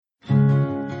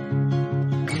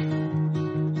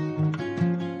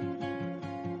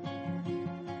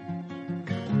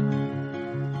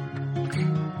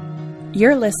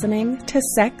You're listening to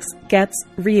Sex Gets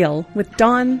Real with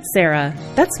Dawn Sarah.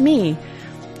 That's me.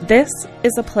 This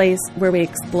is a place where we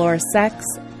explore sex,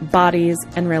 bodies,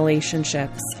 and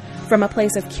relationships from a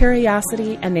place of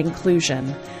curiosity and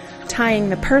inclusion, tying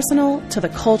the personal to the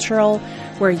cultural,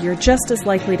 where you're just as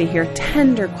likely to hear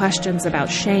tender questions about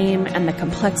shame and the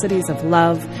complexities of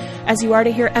love as you are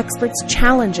to hear experts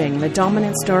challenging the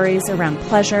dominant stories around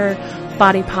pleasure,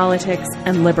 body politics,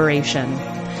 and liberation.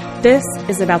 This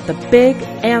is about the big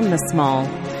and the small,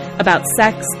 about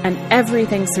sex and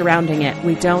everything surrounding it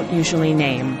we don't usually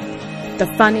name. The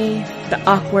funny, the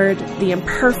awkward, the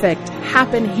imperfect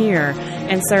happen here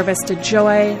in service to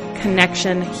joy,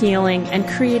 connection, healing, and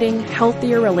creating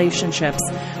healthier relationships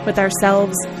with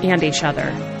ourselves and each other.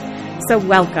 So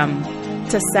welcome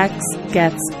to Sex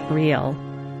Gets Real.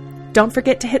 Don't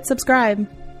forget to hit subscribe.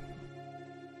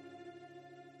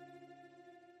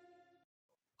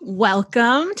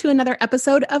 Welcome to another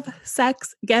episode of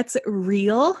Sex Gets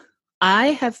Real. I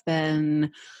have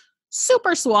been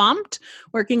super swamped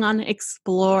working on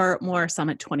Explore More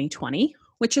Summit 2020,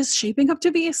 which is shaping up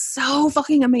to be so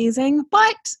fucking amazing,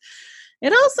 but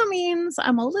it also means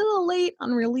I'm a little late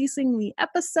on releasing the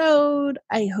episode.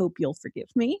 I hope you'll forgive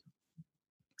me.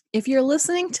 If you're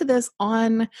listening to this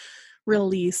on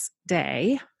release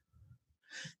day,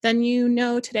 then you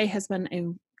know today has been a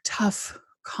tough,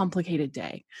 complicated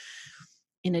day.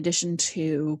 In addition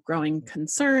to growing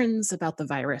concerns about the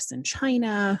virus in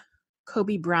China,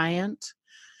 Kobe Bryant,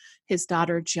 his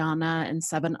daughter Gianna, and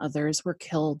 7 others were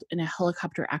killed in a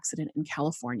helicopter accident in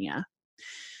California.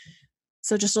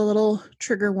 So just a little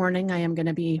trigger warning, I am going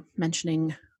to be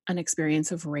mentioning an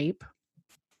experience of rape.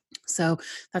 So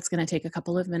that's going to take a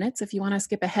couple of minutes. If you want to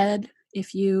skip ahead,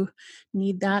 if you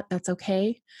need that, that's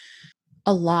okay.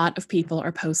 A lot of people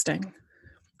are posting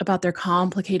about their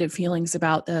complicated feelings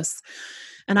about this.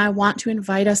 And I want to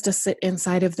invite us to sit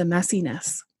inside of the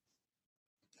messiness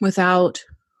without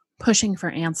pushing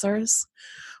for answers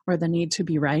or the need to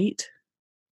be right.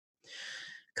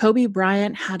 Kobe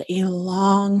Bryant had a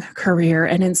long career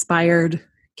and inspired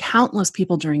countless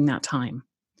people during that time.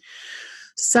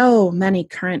 So many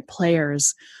current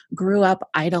players grew up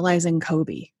idolizing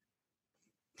Kobe.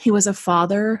 He was a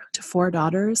father to 4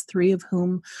 daughters, 3 of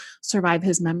whom survive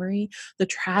his memory. The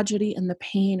tragedy and the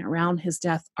pain around his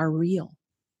death are real.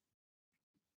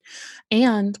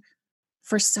 And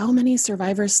for so many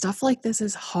survivors, stuff like this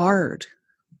is hard.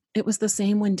 It was the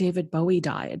same when David Bowie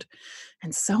died,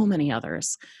 and so many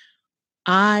others.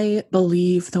 I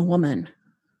believe the woman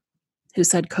who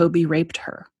said Kobe raped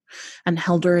her and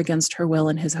held her against her will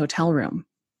in his hotel room.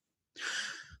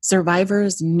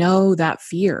 Survivors know that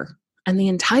fear and the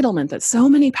entitlement that so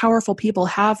many powerful people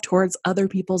have towards other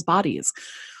people's bodies,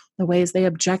 the ways they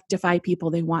objectify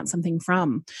people they want something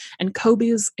from. And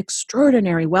Kobe's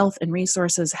extraordinary wealth and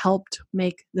resources helped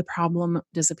make the problem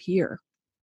disappear.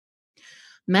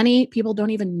 Many people don't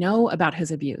even know about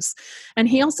his abuse. And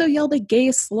he also yelled a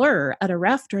gay slur at a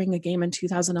ref during a game in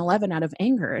 2011 out of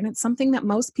anger. And it's something that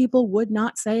most people would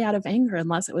not say out of anger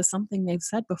unless it was something they've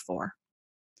said before.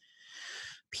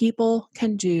 People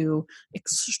can do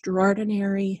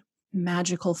extraordinary,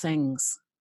 magical things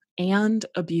and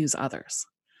abuse others.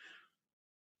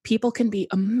 People can be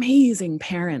amazing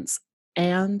parents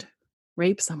and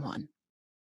rape someone.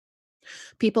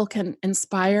 People can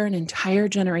inspire an entire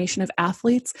generation of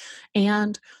athletes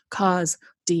and cause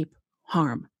deep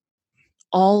harm.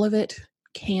 All of it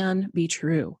can be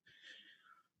true.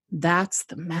 That's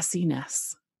the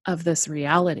messiness of this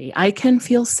reality. I can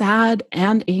feel sad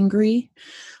and angry.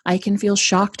 I can feel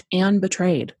shocked and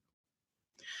betrayed.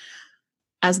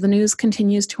 As the news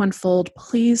continues to unfold,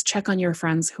 please check on your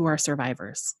friends who are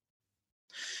survivors.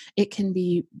 It can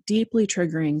be deeply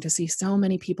triggering to see so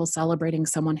many people celebrating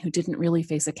someone who didn't really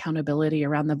face accountability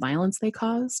around the violence they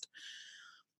caused.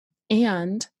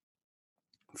 And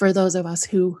for those of us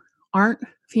who aren't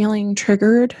feeling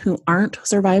triggered, who aren't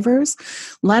survivors,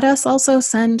 let us also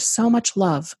send so much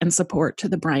love and support to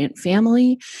the Bryant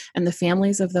family and the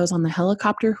families of those on the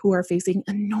helicopter who are facing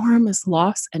enormous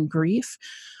loss and grief,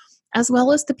 as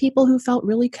well as the people who felt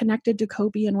really connected to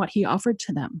Kobe and what he offered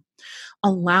to them.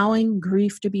 Allowing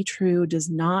grief to be true does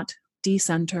not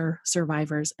decenter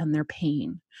survivors and their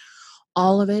pain.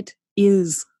 All of it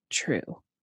is true.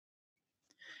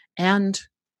 And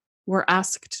we're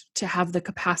asked to have the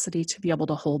capacity to be able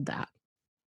to hold that.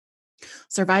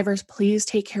 Survivors, please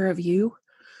take care of you,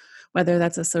 whether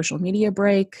that's a social media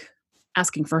break,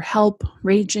 asking for help,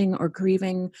 raging, or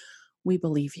grieving. We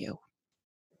believe you.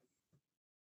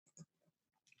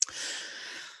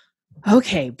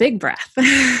 Okay, big breath.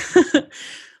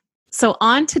 So,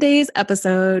 on today's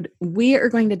episode, we are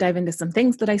going to dive into some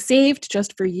things that I saved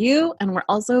just for you, and we're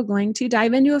also going to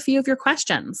dive into a few of your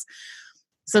questions.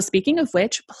 So, speaking of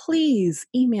which, please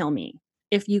email me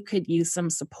if you could use some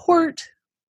support,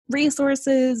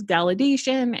 resources,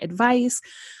 validation, advice.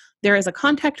 There is a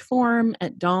contact form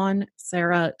at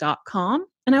dawnsarah.com,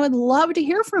 and I would love to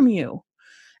hear from you.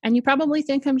 And you probably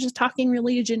think I'm just talking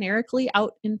really generically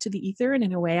out into the ether, and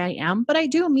in a way I am, but I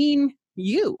do mean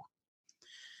you.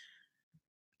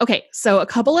 Okay, so a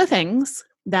couple of things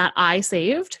that I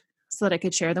saved so that I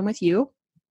could share them with you.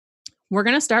 We're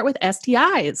going to start with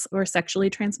STIs, or sexually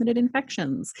transmitted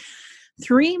infections.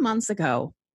 3 months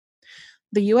ago,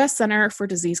 the U.S. Center for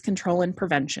Disease Control and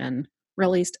Prevention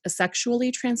released a sexually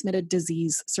transmitted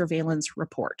disease surveillance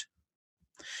report.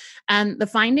 And the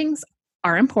findings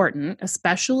are important,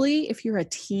 especially if you're a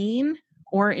teen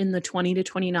or in the 20 to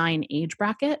 29 age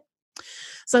bracket.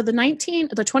 So the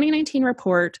 2019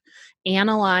 report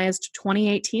analyzed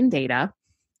 2018 data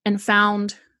and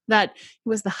found that it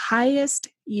was the highest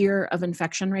year of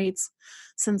infection rates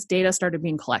since data started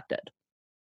being collected.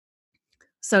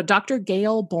 So Dr.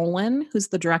 Gail Bolin, who's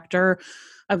the director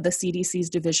of the CDC's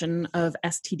Division of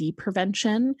STD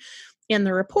Prevention, in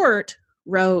the report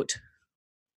wrote,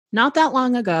 "Not that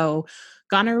long ago,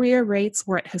 gonorrhea rates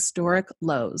were at historic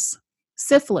lows.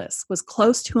 Syphilis was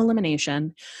close to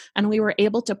elimination, and we were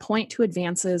able to point to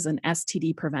advances in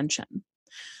STD prevention.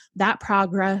 That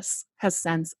progress has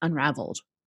since unraveled.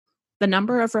 The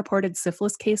number of reported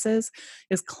syphilis cases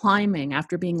is climbing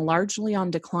after being largely on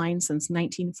decline since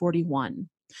 1941,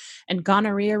 and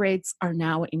gonorrhea rates are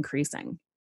now increasing.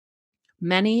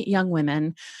 Many young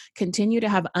women continue to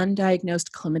have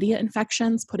undiagnosed chlamydia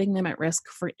infections, putting them at risk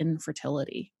for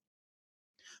infertility."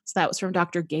 So that was from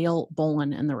Dr. Gail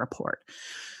Bolin in the report.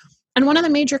 And one of the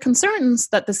major concerns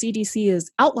that the CDC is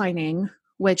outlining,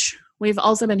 which we've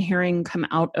also been hearing come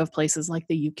out of places like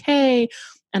the UK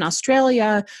and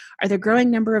Australia, are the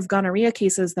growing number of gonorrhea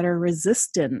cases that are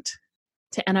resistant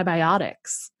to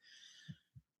antibiotics.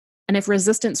 And if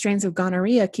resistant strains of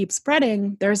gonorrhea keep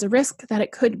spreading, there's a risk that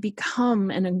it could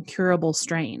become an incurable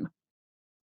strain.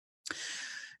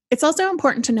 It's also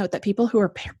important to note that people who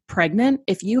are pregnant,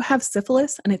 if you have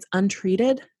syphilis and it's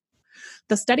untreated,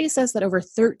 the study says that over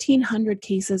 1,300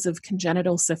 cases of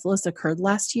congenital syphilis occurred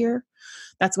last year.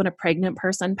 That's when a pregnant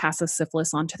person passes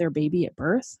syphilis onto their baby at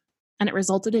birth, and it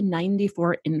resulted in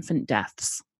 94 infant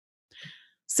deaths.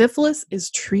 Syphilis is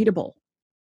treatable.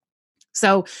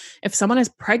 So if someone is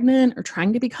pregnant or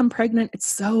trying to become pregnant, it's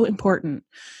so important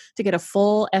to get a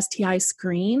full STI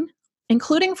screen,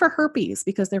 including for herpes,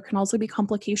 because there can also be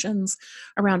complications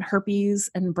around herpes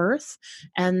and birth,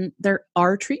 and there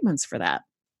are treatments for that.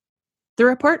 The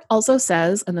report also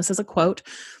says, and this is a quote,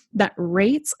 that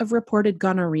rates of reported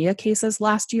gonorrhea cases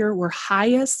last year were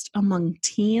highest among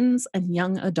teens and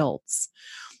young adults,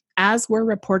 as were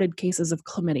reported cases of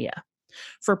chlamydia.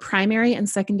 For primary and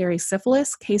secondary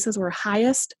syphilis, cases were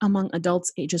highest among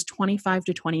adults ages 25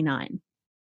 to 29.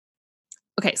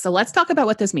 Okay, so let's talk about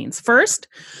what this means. First,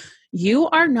 you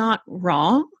are not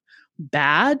wrong,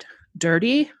 bad,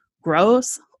 dirty,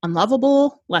 gross,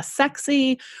 unlovable, less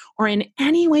sexy, or in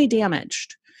any way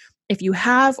damaged if you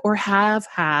have or have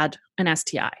had an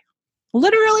STI.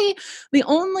 Literally, the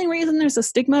only reason there's a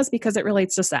stigma is because it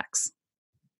relates to sex.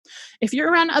 If you're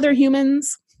around other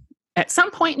humans, at some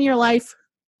point in your life,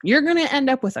 you're going to end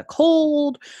up with a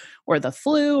cold or the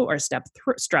flu or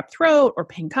strep throat or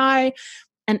pink eye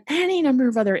and any number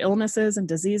of other illnesses and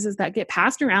diseases that get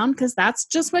passed around because that's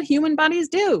just what human bodies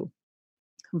do.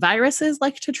 Viruses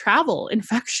like to travel.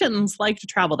 Infections like to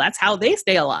travel. That's how they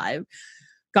stay alive.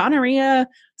 Gonorrhea,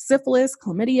 syphilis,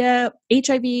 chlamydia,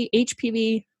 HIV,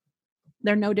 HPV,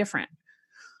 they're no different.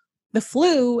 The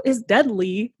flu is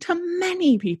deadly to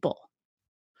many people.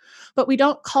 But we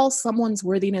don't call someone's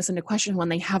worthiness into question when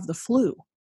they have the flu.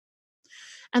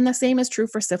 And the same is true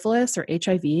for syphilis or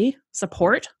HIV.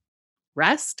 Support,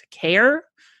 rest, care,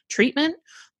 treatment,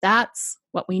 that's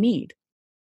what we need.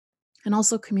 And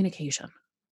also communication.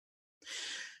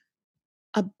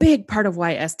 A big part of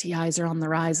why STIs are on the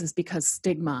rise is because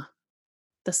stigma.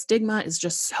 The stigma is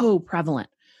just so prevalent.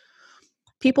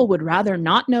 People would rather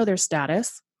not know their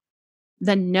status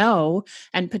than know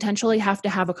and potentially have to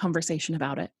have a conversation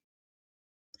about it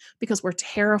because we're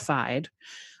terrified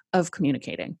of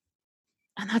communicating.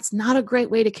 And that's not a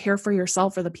great way to care for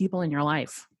yourself or the people in your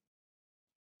life.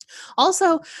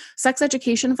 Also, sex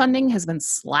education funding has been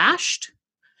slashed.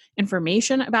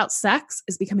 Information about sex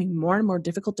is becoming more and more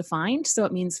difficult to find, so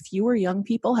it means fewer young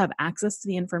people have access to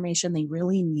the information they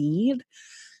really need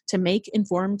to make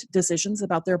informed decisions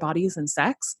about their bodies and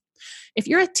sex. If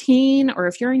you're a teen or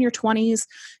if you're in your 20s,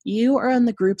 you are in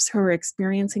the groups who are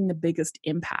experiencing the biggest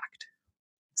impact.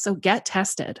 So get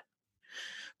tested.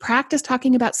 Practice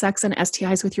talking about sex and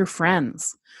STIs with your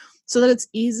friends so that it's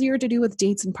easier to do with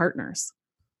dates and partners.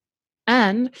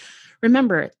 And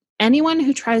remember, anyone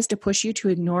who tries to push you to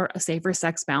ignore a safer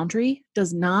sex boundary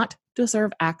does not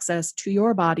deserve access to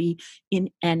your body in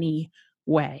any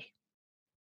way.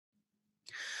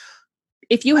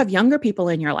 If you have younger people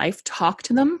in your life, talk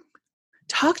to them.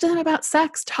 Talk to them about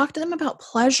sex. Talk to them about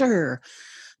pleasure.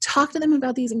 Talk to them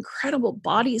about these incredible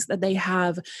bodies that they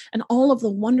have and all of the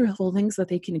wonderful things that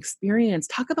they can experience.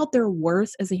 Talk about their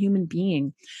worth as a human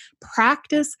being.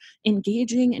 Practice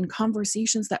engaging in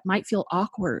conversations that might feel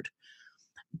awkward.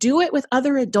 Do it with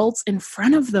other adults in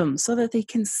front of them so that they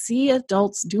can see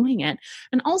adults doing it.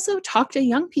 And also talk to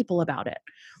young people about it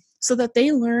so that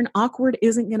they learn awkward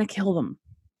isn't going to kill them.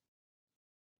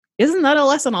 Isn't that a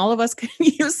lesson all of us can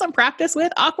use some practice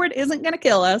with? Awkward isn't going to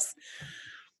kill us.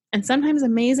 And sometimes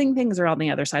amazing things are on the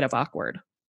other side of awkward.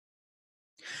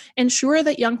 Ensure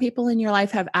that young people in your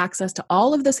life have access to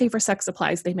all of the safer sex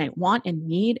supplies they might want and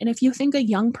need. And if you think a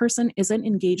young person isn't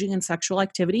engaging in sexual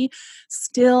activity,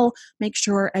 still make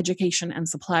sure education and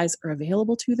supplies are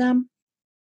available to them.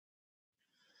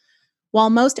 While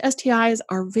most STIs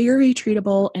are very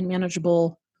treatable and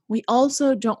manageable, we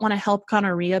also don't want to help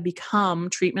gonorrhea become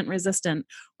treatment resistant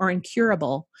or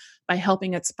incurable by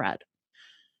helping it spread.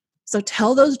 So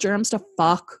tell those germs to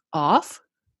fuck off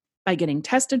by getting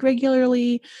tested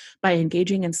regularly, by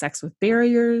engaging in sex with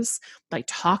barriers, by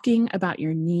talking about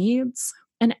your needs,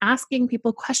 and asking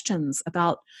people questions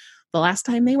about the last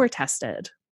time they were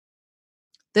tested.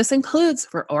 This includes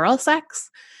for oral sex,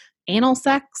 anal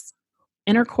sex,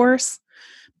 intercourse.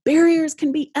 Barriers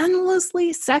can be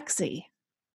endlessly sexy.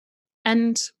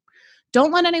 And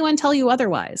don't let anyone tell you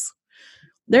otherwise.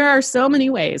 There are so many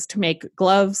ways to make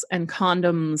gloves and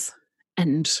condoms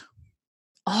and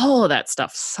all of that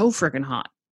stuff so friggin' hot.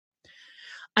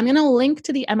 I'm going to link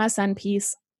to the MSN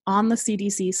piece on the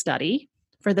CDC study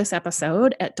for this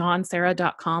episode at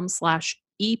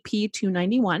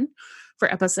dawnsarah.com/EP291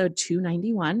 for episode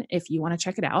 291 if you want to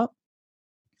check it out.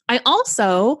 I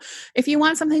also, if you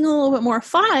want something a little bit more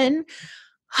fun,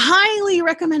 highly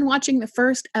recommend watching the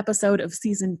first episode of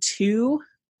season 2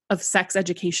 of Sex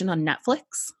Education on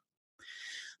Netflix.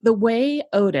 The way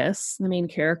Otis, the main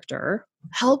character,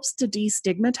 helps to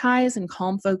destigmatize and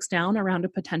calm folks down around a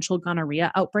potential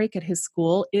gonorrhea outbreak at his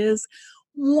school is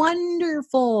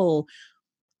wonderful.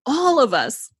 All of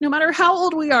us, no matter how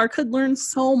old we are, could learn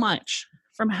so much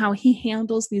from how he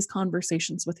handles these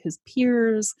conversations with his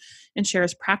peers and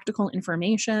shares practical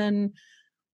information.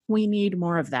 We need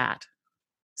more of that.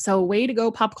 So way to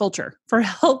go, pop culture, for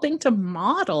helping to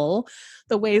model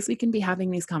the ways we can be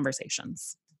having these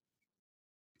conversations.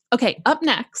 Okay, up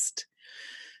next,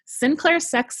 Sinclair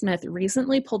Sexsmith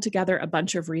recently pulled together a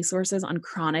bunch of resources on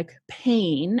chronic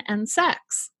pain and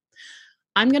sex.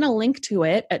 I'm going to link to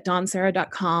it at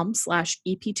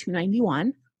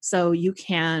dawnsarah.com/EP291 so you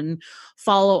can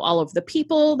follow all of the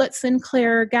people that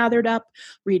Sinclair gathered up,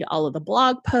 read all of the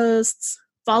blog posts,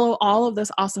 follow all of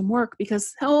this awesome work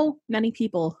because so many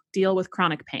people deal with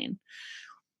chronic pain.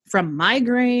 From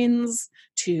migraines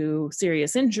to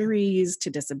serious injuries to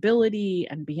disability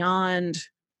and beyond.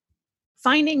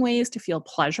 Finding ways to feel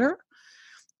pleasure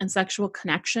and sexual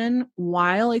connection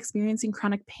while experiencing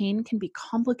chronic pain can be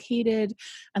complicated,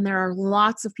 and there are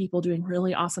lots of people doing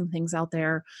really awesome things out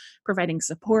there, providing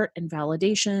support and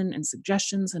validation and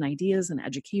suggestions and ideas and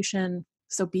education.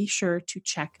 So be sure to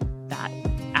check that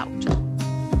out.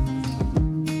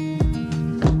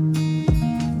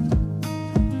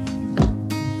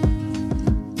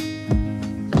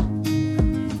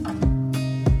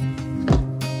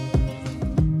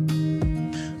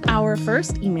 Our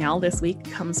first email this week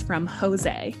comes from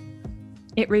Jose.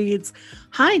 It reads,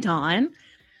 "Hi, Dawn.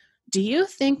 Do you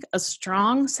think a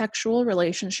strong sexual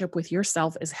relationship with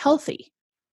yourself is healthy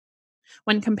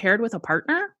when compared with a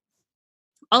partner?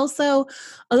 Also,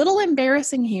 a little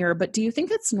embarrassing here, but do you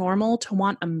think it's normal to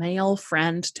want a male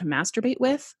friend to masturbate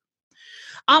with?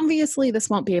 Obviously, this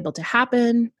won't be able to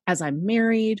happen as I'm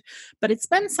married, but it's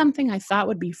been something I thought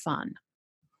would be fun.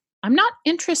 I'm not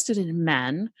interested in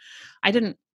men. I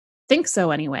didn't think so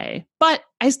anyway, but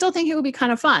I still think it would be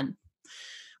kind of fun.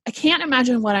 I can't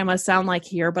imagine what I must sound like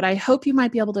here, but I hope you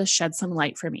might be able to shed some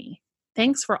light for me.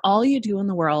 Thanks for all you do in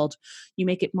the world. You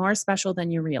make it more special than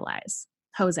you realize.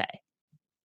 Jose."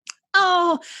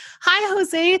 Oh, hi,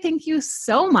 Jose. Thank you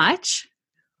so much.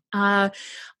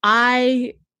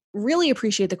 I really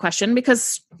appreciate the question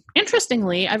because,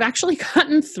 interestingly, I've actually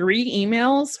gotten 3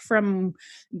 emails from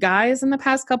guys in the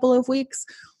past couple of weeks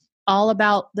all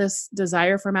about this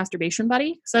desire for masturbation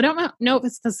buddy. So I don't know if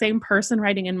it's the same person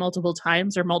writing in multiple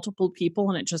times or multiple people,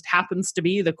 and it just happens to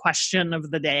be the question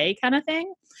of the day kind of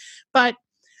thing. But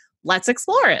let's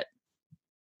explore it.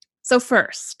 So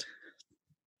first,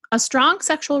 a strong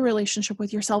sexual relationship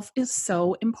with yourself is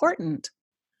so important.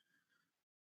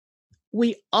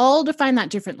 We all define that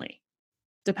differently,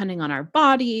 depending on our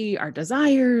body, our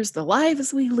desires, the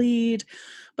lives we lead.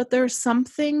 But there's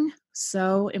something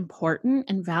so important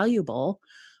and valuable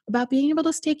about being able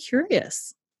to stay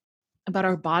curious about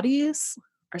our bodies,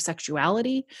 our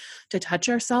sexuality, to touch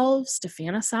ourselves, to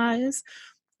fantasize.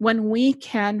 When we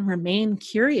can remain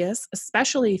curious,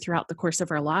 especially throughout the course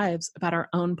of our lives, about our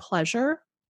own pleasure,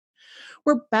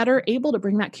 we're better able to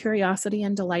bring that curiosity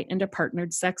and delight into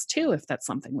partnered sex too, if that's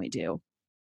something we do.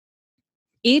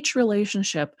 Each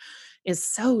relationship is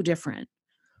so different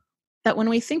that when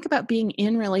we think about being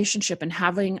in relationship and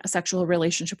having a sexual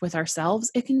relationship with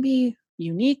ourselves, it can be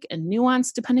unique and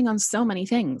nuanced depending on so many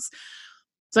things.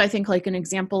 So I think like an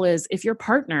example is if you're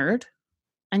partnered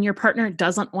and your partner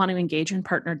doesn't want to engage in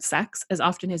partnered sex as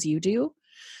often as you do,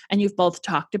 and you've both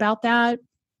talked about that,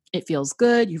 it feels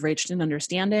good, you've reached an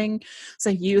understanding, so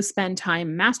you spend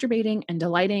time masturbating and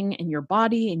delighting in your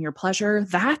body and your pleasure,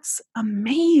 that's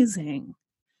amazing.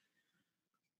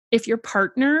 If you're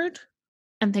partnered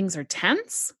and things are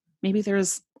tense, maybe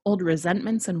there's old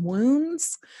resentments and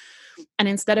wounds, and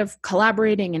instead of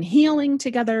collaborating and healing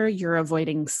together, you're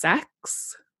avoiding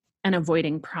sex and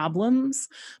avoiding problems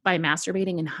by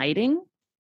masturbating and hiding,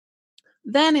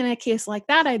 then in a case like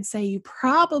that, I'd say you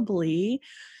probably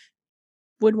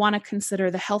would want to consider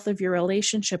the health of your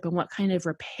relationship and what kind of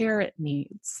repair it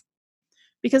needs.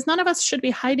 Because none of us should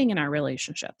be hiding in our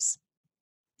relationships.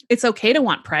 It's okay to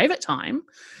want private time,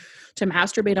 to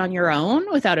masturbate on your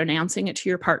own without announcing it to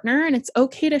your partner, and it's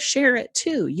okay to share it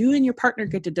too. You and your partner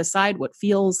get to decide what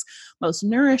feels most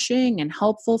nourishing and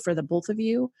helpful for the both of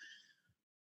you.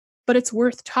 But it's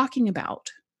worth talking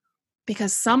about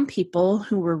because some people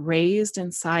who were raised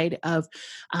inside of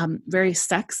very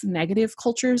sex negative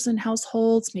cultures and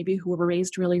households, maybe who were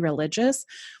raised really religious,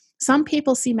 some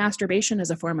people see masturbation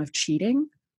as a form of cheating,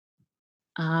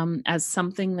 as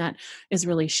something that is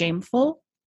really shameful.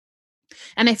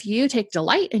 And if you take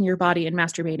delight in your body and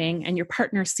masturbating and your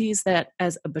partner sees that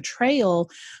as a betrayal,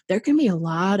 there can be a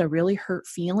lot of really hurt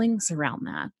feelings around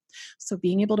that. So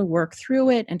being able to work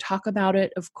through it and talk about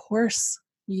it, of course,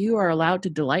 you are allowed to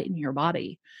delight in your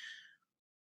body.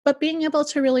 But being able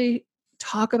to really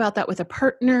talk about that with a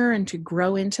partner and to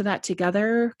grow into that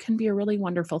together can be a really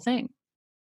wonderful thing.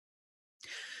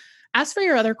 As for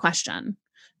your other question,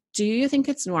 do you think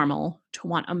it's normal to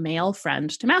want a male friend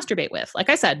to masturbate with? Like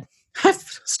I said,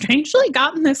 I've strangely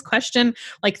gotten this question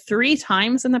like 3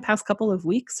 times in the past couple of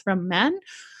weeks from men.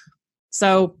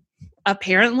 So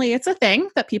apparently it's a thing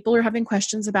that people are having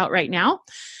questions about right now.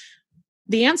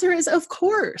 The answer is, of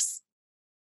course.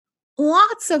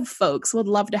 Lots of folks would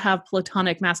love to have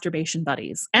platonic masturbation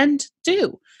buddies, and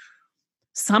do.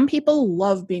 Some people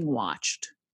love being watched.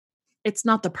 It's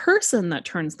not the person that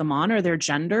turns them on or their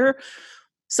gender,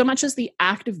 so much as the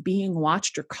act of being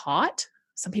watched or caught.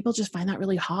 Some people just find that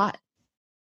really hot.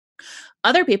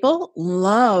 Other people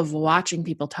love watching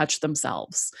people touch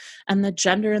themselves, and the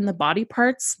gender and the body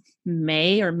parts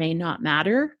may or may not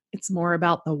matter. It's more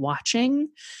about the watching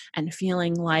and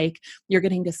feeling like you're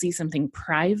getting to see something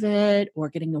private or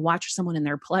getting to watch someone in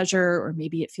their pleasure, or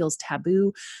maybe it feels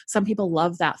taboo. Some people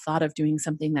love that thought of doing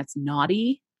something that's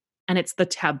naughty, and it's the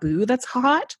taboo that's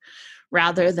hot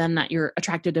rather than that you're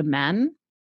attracted to men.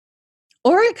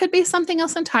 Or it could be something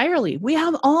else entirely. We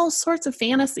have all sorts of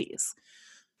fantasies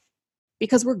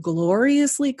because we're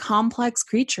gloriously complex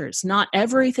creatures. Not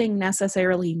everything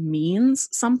necessarily means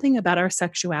something about our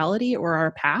sexuality or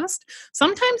our past.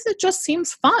 Sometimes it just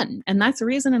seems fun, and that's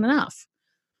reason enough.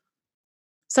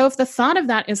 So if the thought of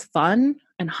that is fun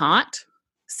and hot,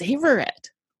 savor it.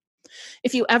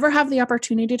 If you ever have the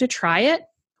opportunity to try it,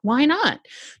 why not?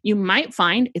 You might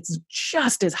find it's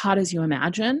just as hot as you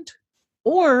imagined,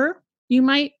 or you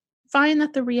might find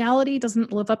that the reality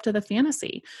doesn't live up to the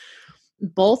fantasy.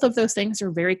 Both of those things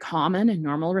are very common and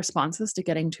normal responses to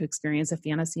getting to experience a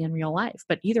fantasy in real life.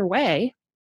 But either way,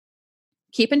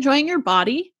 keep enjoying your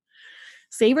body,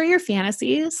 savor your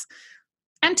fantasies,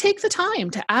 and take the time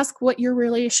to ask what your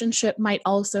relationship might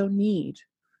also need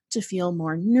to feel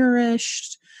more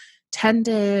nourished,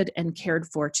 tended, and cared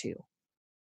for too.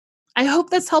 I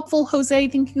hope that's helpful, Jose.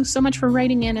 Thank you so much for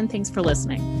writing in, and thanks for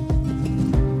listening.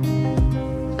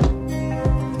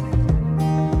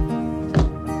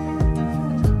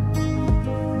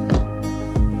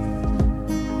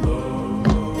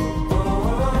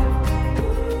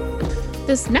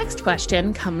 This next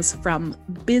question comes from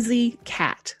Busy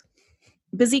Cat.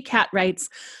 Busy Cat writes,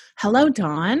 "Hello,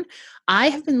 Dawn. I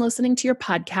have been listening to your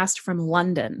podcast from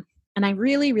London, and I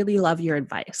really, really love your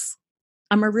advice.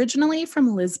 I'm originally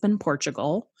from Lisbon,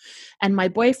 Portugal, and my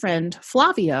boyfriend,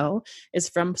 Flavio, is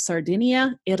from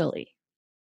Sardinia, Italy.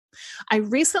 I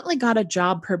recently got a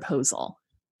job proposal,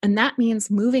 and that means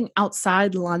moving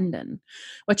outside London,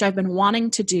 which I've been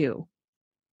wanting to do,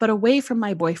 but away from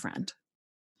my boyfriend.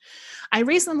 I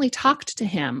recently talked to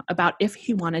him about if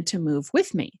he wanted to move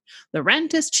with me. The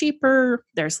rent is cheaper,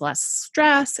 there's less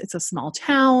stress, it's a small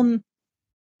town.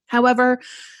 However,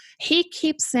 he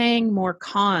keeps saying more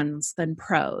cons than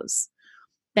pros.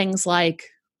 Things like,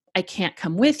 I can't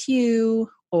come with you,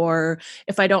 or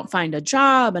if I don't find a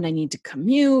job and I need to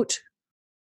commute.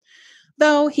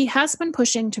 Though he has been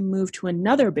pushing to move to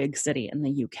another big city in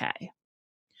the UK.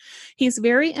 He's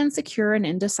very insecure and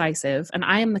indecisive, and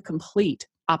I am the complete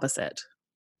opposite.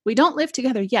 We don't live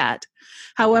together yet.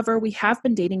 However, we have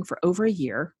been dating for over a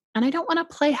year, and I don't want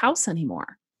to play house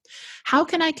anymore. How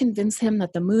can I convince him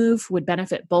that the move would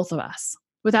benefit both of us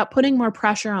without putting more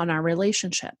pressure on our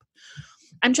relationship?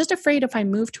 I'm just afraid if I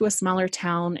move to a smaller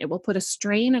town, it will put a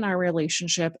strain in our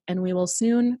relationship and we will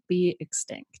soon be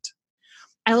extinct.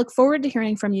 I look forward to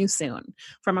hearing from you soon.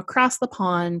 From across the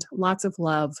pond, lots of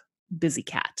love, Busy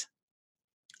Cat."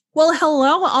 Well,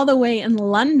 hello, all the way in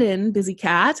London, Busy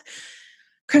Cat.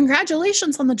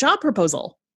 Congratulations on the job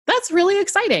proposal. That's really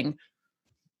exciting.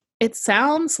 It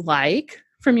sounds like,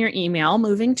 from your email,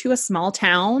 moving to a small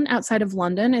town outside of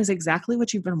London is exactly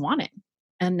what you've been wanting.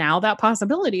 And now that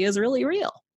possibility is really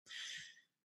real.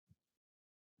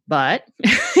 But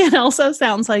it also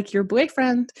sounds like your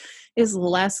boyfriend is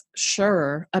less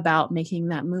sure about making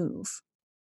that move.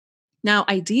 Now,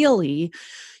 ideally,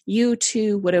 you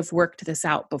two would have worked this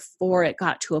out before it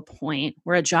got to a point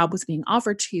where a job was being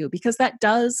offered to you, because that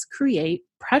does create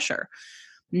pressure.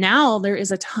 Now there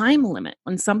is a time limit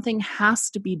when something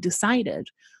has to be decided.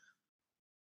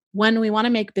 When we want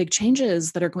to make big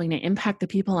changes that are going to impact the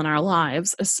people in our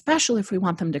lives, especially if we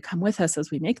want them to come with us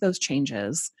as we make those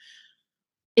changes,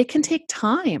 it can take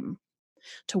time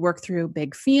to work through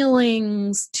big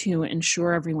feelings, to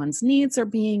ensure everyone's needs are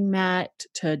being met,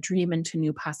 to dream into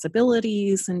new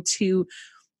possibilities, and to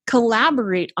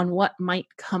collaborate on what might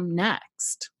come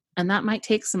next. And that might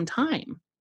take some time.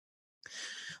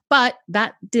 But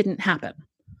that didn't happen.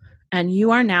 And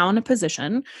you are now in a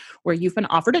position where you've been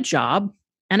offered a job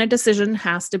and a decision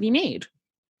has to be made.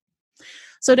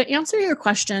 So to answer your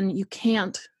question, you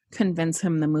can't convince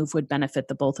him the move would benefit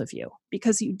the both of you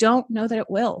because you don't know that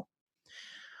it will.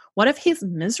 What if he's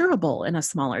miserable in a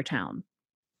smaller town?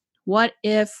 What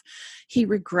if he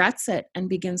regrets it and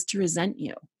begins to resent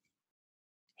you?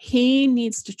 He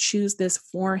needs to choose this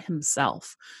for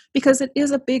himself because it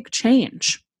is a big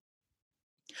change.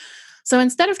 So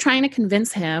instead of trying to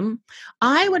convince him,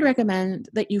 I would recommend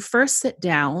that you first sit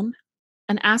down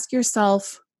and ask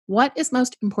yourself, what is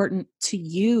most important to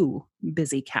you,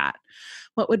 Busy Cat?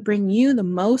 What would bring you the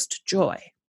most joy?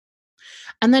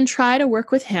 And then try to work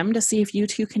with him to see if you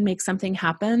two can make something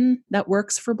happen that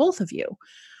works for both of you.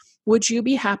 Would you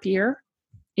be happier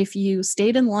if you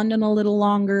stayed in London a little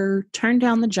longer, turned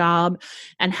down the job,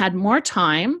 and had more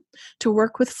time to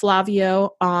work with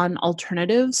Flavio on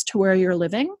alternatives to where you're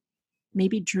living,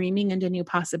 maybe dreaming into new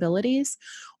possibilities?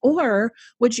 Or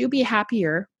would you be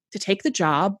happier to take the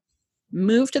job,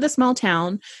 move to the small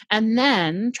town, and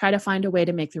then try to find a way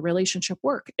to make the relationship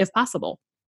work, if possible?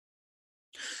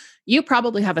 You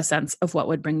probably have a sense of what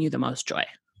would bring you the most joy.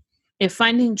 If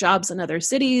finding jobs in other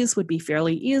cities would be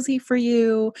fairly easy for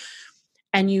you,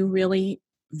 and you really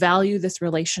value this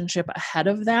relationship ahead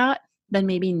of that, then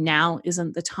maybe now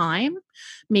isn't the time.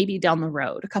 Maybe down the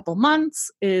road, a couple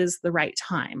months is the right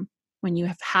time when you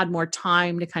have had more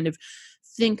time to kind of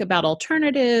think about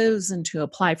alternatives and to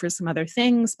apply for some other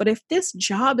things. But if this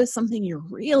job is something you're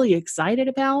really excited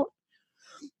about,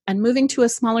 and moving to a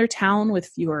smaller town with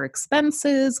fewer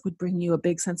expenses would bring you a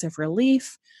big sense of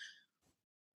relief,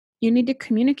 you need to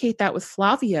communicate that with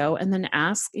Flavio and then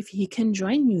ask if he can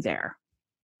join you there.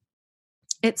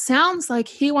 It sounds like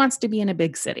he wants to be in a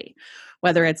big city,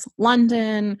 whether it's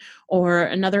London or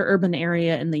another urban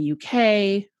area in the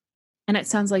UK. And it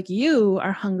sounds like you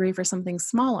are hungry for something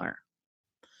smaller.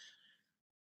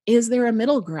 Is there a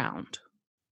middle ground?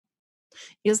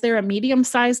 Is there a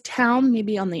medium-sized town,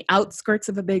 maybe on the outskirts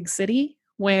of a big city,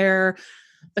 where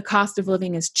the cost of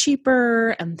living is cheaper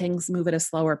and things move at a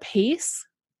slower pace,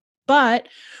 but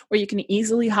where you can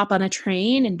easily hop on a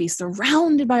train and be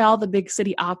surrounded by all the big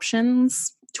city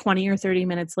options 20 or 30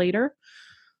 minutes later?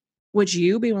 Would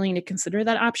you be willing to consider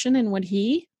that option, and would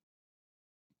he?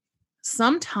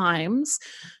 Sometimes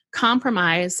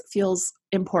compromise feels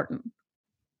important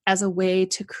as a way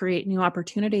to create new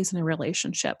opportunities in a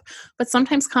relationship, but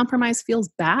sometimes compromise feels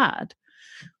bad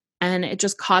and it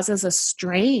just causes a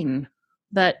strain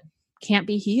that can't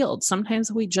be healed.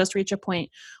 Sometimes we just reach a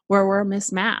point where we're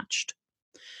mismatched.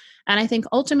 And I think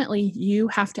ultimately you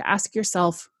have to ask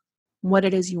yourself what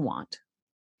it is you want.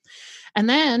 And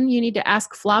then you need to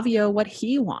ask Flavio what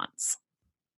he wants.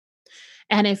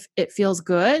 And if it feels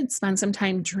good, spend some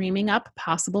time dreaming up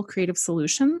possible creative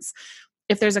solutions.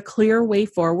 If there's a clear way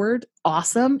forward,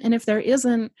 awesome. And if there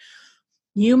isn't,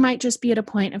 you might just be at a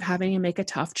point of having to make a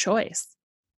tough choice.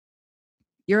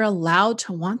 You're allowed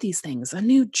to want these things: a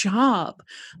new job,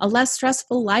 a less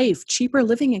stressful life, cheaper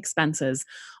living expenses,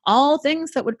 all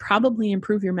things that would probably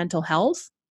improve your mental health.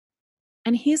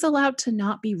 And he's allowed to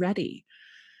not be ready.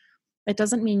 It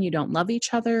doesn't mean you don't love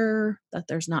each other, that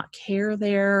there's not care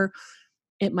there.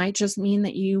 It might just mean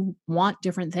that you want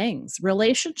different things.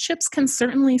 Relationships can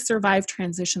certainly survive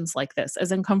transitions like this,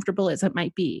 as uncomfortable as it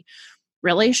might be.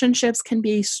 Relationships can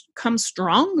become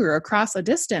stronger across a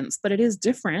distance, but it is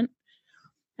different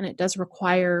and it does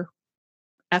require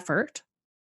effort.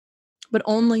 But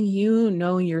only you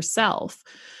know yourself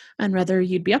and whether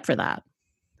you'd be up for that.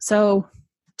 So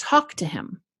talk to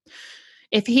him.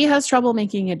 If he has trouble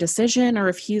making a decision or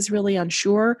if he's really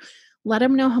unsure, let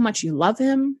him know how much you love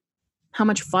him, how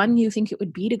much fun you think it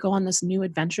would be to go on this new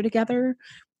adventure together.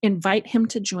 Invite him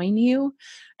to join you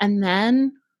and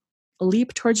then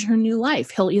leap towards your new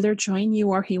life. He'll either join you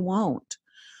or he won't.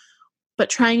 But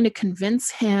trying to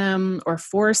convince him or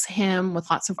force him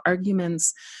with lots of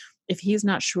arguments, if he's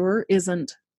not sure,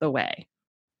 isn't the way.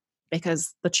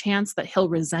 Because the chance that he'll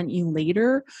resent you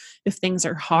later if things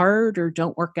are hard or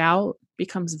don't work out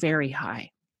becomes very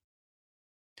high.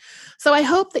 So I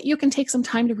hope that you can take some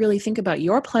time to really think about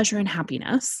your pleasure and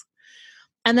happiness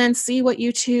and then see what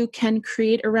you two can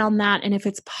create around that and if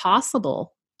it's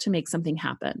possible to make something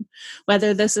happen.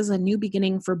 Whether this is a new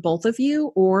beginning for both of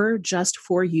you or just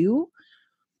for you,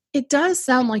 it does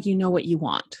sound like you know what you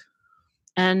want.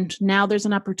 And now there's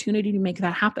an opportunity to make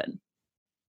that happen.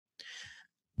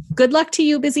 Good luck to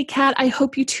you, busy cat. I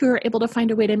hope you two are able to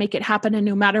find a way to make it happen. And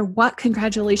no matter what,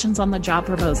 congratulations on the job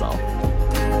proposal.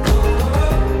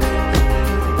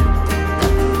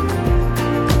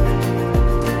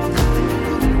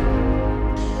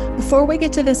 Before we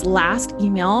get to this last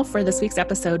email for this week's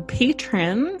episode,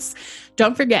 patrons,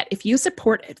 don't forget, if you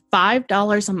support at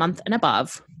 $5 a month and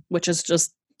above, which is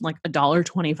just like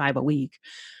 $1.25 a week,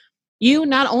 you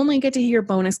not only get to hear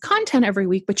bonus content every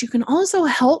week, but you can also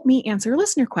help me answer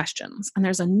listener questions. And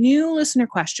there's a new listener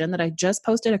question that I just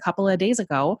posted a couple of days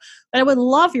ago that I would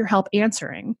love your help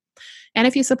answering. And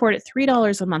if you support at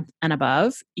 $3 a month and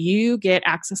above, you get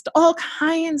access to all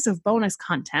kinds of bonus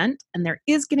content. And there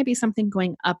is going to be something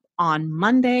going up on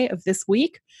Monday of this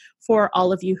week for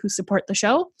all of you who support the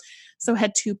show. So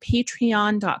head to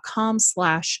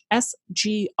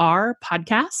patreon.com/SGR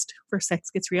podcast for Sex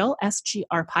Gets Real,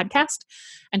 SGR podcast,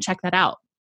 and check that out.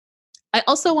 I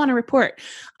also want to report,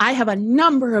 I have a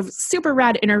number of super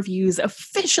rad interviews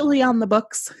officially on the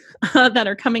books that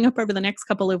are coming up over the next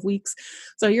couple of weeks.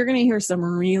 So you're going to hear some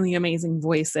really amazing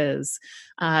voices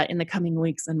in the coming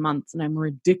weeks and months, and I'm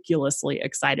ridiculously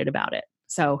excited about it.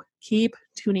 So keep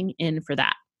tuning in for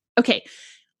that. Okay,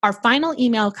 our final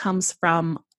email comes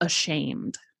from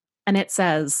Ashamed, and it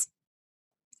says,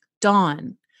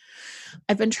 Dawn,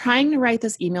 I've been trying to write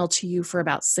this email to you for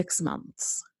about 6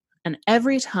 months. And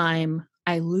every time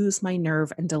I lose my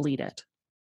nerve and delete it.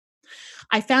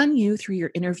 I found you through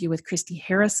your interview with Christy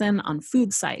Harrison on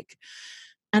Food Psych,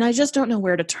 and I just don't know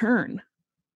where to turn.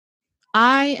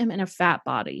 I am in a fat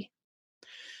body.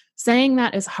 Saying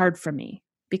that is hard for me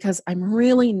because I'm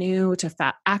really new to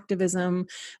fat activism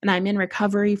and I'm in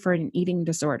recovery for an eating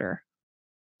disorder.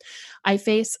 I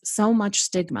face so much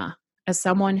stigma as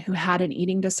someone who had an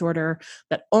eating disorder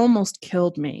that almost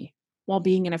killed me while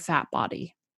being in a fat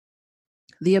body.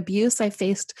 The abuse I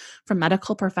faced from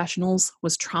medical professionals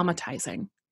was traumatizing.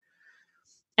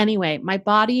 Anyway, my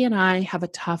body and I have a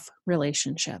tough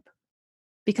relationship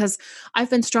because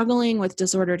I've been struggling with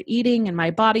disordered eating in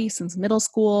my body since middle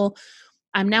school.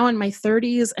 I'm now in my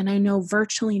 30s and I know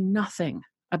virtually nothing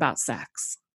about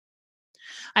sex.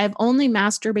 I have only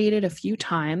masturbated a few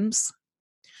times,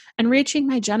 and reaching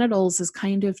my genitals is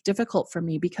kind of difficult for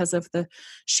me because of the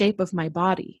shape of my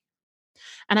body.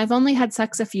 And I've only had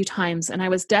sex a few times, and I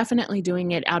was definitely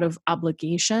doing it out of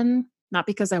obligation, not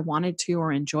because I wanted to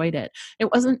or enjoyed it.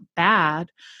 It wasn't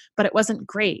bad, but it wasn't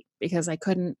great because I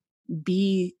couldn't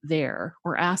be there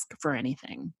or ask for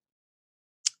anything.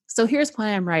 So here's why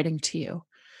I'm writing to you.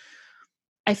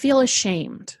 I feel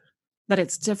ashamed that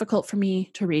it's difficult for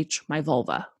me to reach my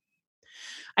vulva.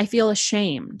 I feel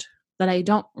ashamed that I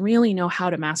don't really know how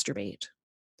to masturbate.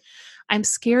 I'm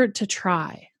scared to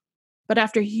try. But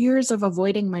after years of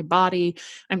avoiding my body,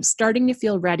 I'm starting to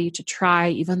feel ready to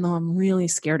try, even though I'm really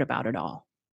scared about it all.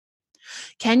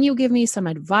 Can you give me some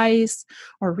advice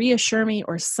or reassure me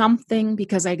or something,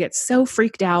 because I get so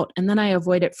freaked out and then I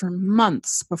avoid it for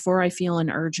months before I feel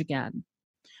an urge again?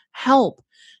 Help.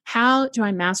 How do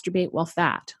I masturbate while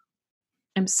fat?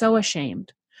 I'm so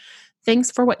ashamed.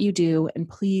 Thanks for what you do, and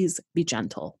please be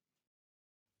gentle.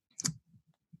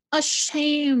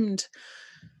 Ashamed.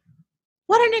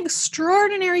 What an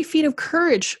extraordinary feat of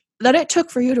courage that it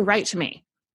took for you to write to me.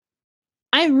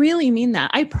 I really mean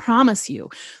that. I promise you,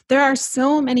 there are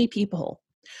so many people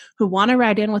who want to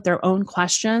write in with their own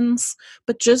questions,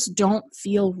 but just don't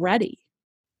feel ready.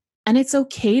 And it's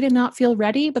okay to not feel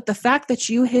ready, but the fact that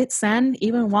you hit send,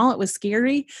 even while it was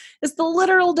scary, is the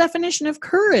literal definition of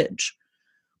courage.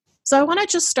 So I want to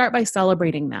just start by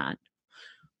celebrating that.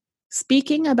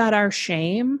 Speaking about our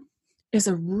shame is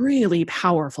a really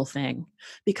powerful thing,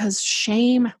 because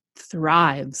shame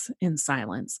thrives in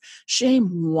silence.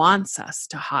 Shame wants us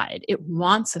to hide. It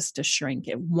wants us to shrink.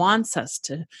 It wants us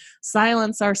to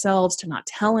silence ourselves, to not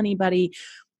tell anybody.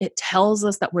 It tells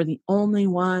us that we're the only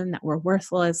one, that we're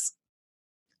worthless.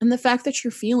 And the fact that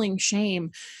you're feeling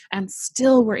shame and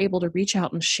still were able to reach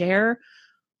out and share,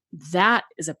 that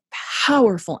is a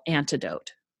powerful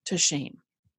antidote to shame.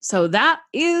 So that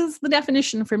is the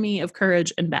definition for me of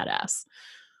courage and badass.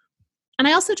 And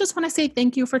I also just want to say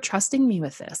thank you for trusting me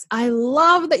with this. I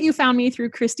love that you found me through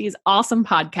Christy's awesome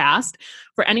podcast.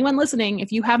 For anyone listening,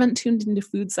 if you haven't tuned into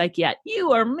Food Psych yet,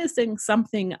 you are missing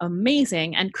something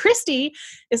amazing. And Christy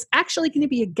is actually going to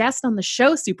be a guest on the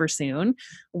show super soon.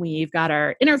 We've got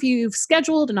our interview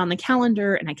scheduled and on the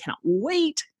calendar, and I cannot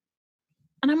wait.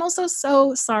 And I'm also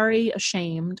so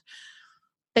ashamed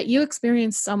that you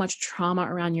experienced so much trauma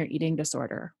around your eating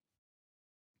disorder.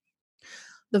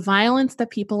 The violence that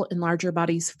people in larger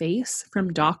bodies face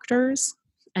from doctors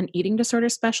and eating disorder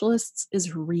specialists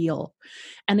is real,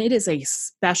 and it is a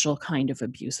special kind of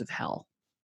abuse of hell.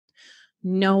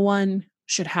 No one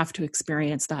should have to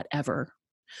experience that ever.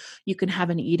 You can have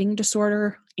an eating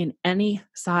disorder in any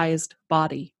sized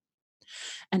body,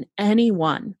 and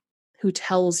anyone who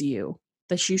tells you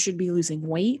that you should be losing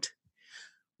weight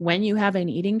when you have an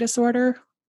eating disorder,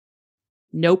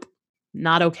 nope,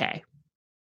 not okay.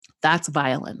 That's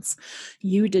violence.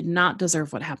 You did not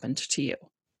deserve what happened to you.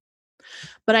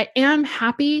 But I am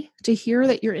happy to hear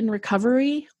that you're in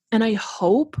recovery, and I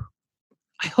hope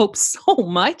so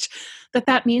much that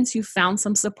that means you found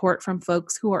some support from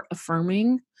folks who are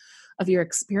affirming of your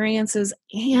experiences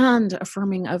and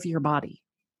affirming of your body.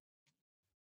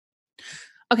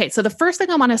 Okay, so the first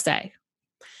thing I want to say,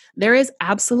 there is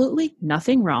absolutely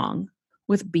nothing wrong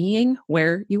with being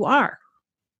where you are.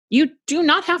 You do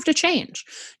not have to change.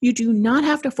 You do not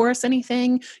have to force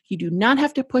anything. You do not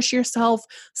have to push yourself.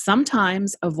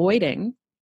 Sometimes avoiding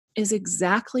is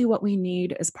exactly what we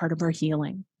need as part of our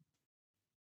healing.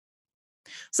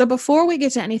 So before we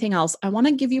get to anything else, I want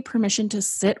to give you permission to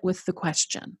sit with the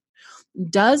question.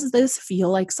 Does this feel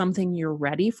like something you're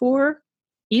ready for,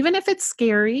 even if it's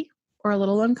scary or a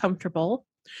little uncomfortable?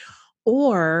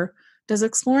 Or does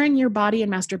exploring your body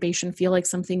and masturbation feel like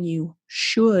something you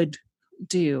should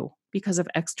do because of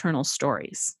external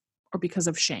stories or because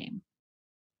of shame?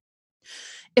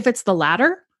 If it's the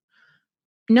latter,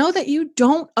 know that you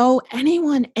don't owe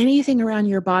anyone anything around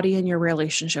your body and your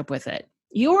relationship with it.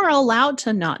 You are allowed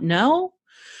to not know.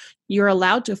 You're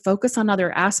allowed to focus on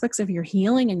other aspects of your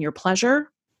healing and your pleasure.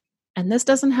 And this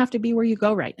doesn't have to be where you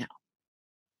go right now.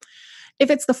 If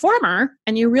it's the former,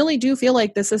 and you really do feel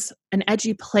like this is an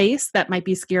edgy place that might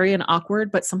be scary and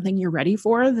awkward, but something you're ready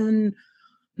for, then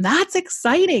that's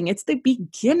exciting. It's the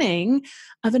beginning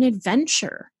of an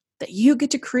adventure that you get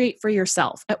to create for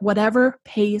yourself at whatever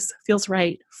pace feels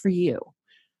right for you.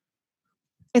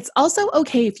 It's also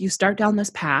okay if you start down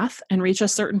this path and reach a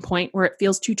certain point where it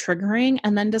feels too triggering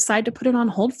and then decide to put it on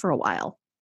hold for a while.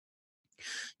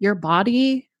 Your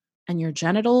body and your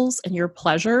genitals and your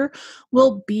pleasure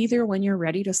will be there when you're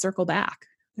ready to circle back.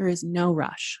 There is no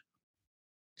rush.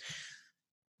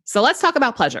 So let's talk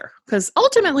about pleasure, because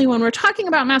ultimately when we're talking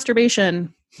about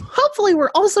masturbation, hopefully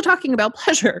we're also talking about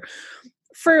pleasure.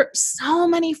 For so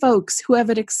many folks who have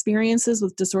had experiences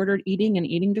with disordered eating and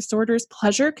eating disorders,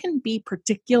 pleasure can be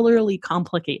particularly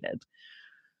complicated.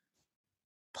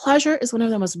 Pleasure is one of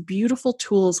the most beautiful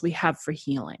tools we have for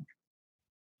healing.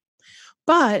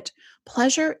 But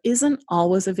Pleasure isn't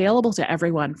always available to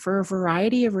everyone for a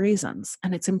variety of reasons.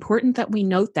 And it's important that we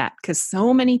note that because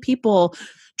so many people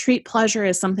treat pleasure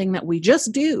as something that we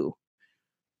just do,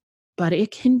 but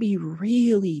it can be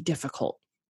really difficult.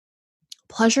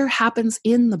 Pleasure happens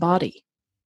in the body,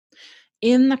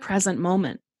 in the present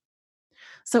moment.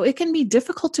 So it can be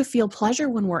difficult to feel pleasure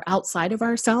when we're outside of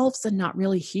ourselves and not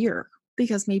really here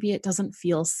because maybe it doesn't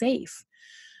feel safe.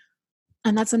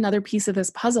 And that's another piece of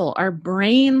this puzzle. Our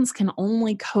brains can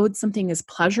only code something as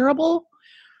pleasurable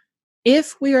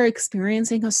if we are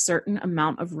experiencing a certain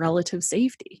amount of relative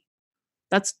safety.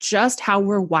 That's just how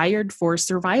we're wired for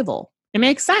survival. It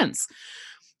makes sense.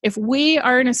 If we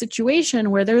are in a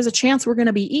situation where there's a chance we're going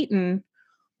to be eaten,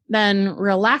 then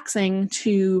relaxing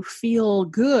to feel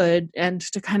good and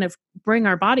to kind of bring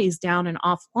our bodies down and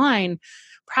offline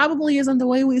probably isn't the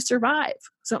way we survive.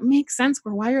 So it makes sense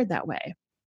we're wired that way.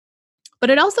 But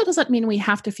it also doesn't mean we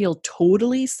have to feel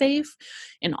totally safe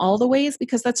in all the ways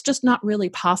because that's just not really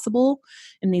possible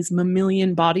in these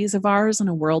mammalian bodies of ours in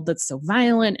a world that's so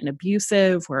violent and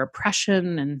abusive, where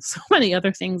oppression and so many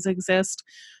other things exist.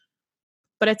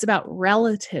 But it's about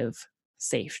relative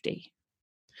safety.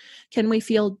 Can we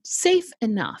feel safe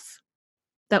enough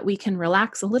that we can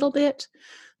relax a little bit,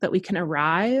 that we can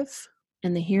arrive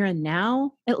in the here and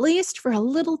now, at least for a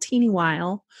little teeny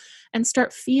while, and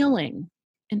start feeling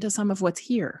into some of what's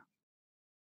here?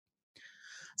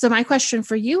 So, my question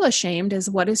for you, Ashamed, is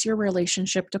what is your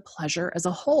relationship to pleasure as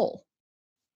a whole?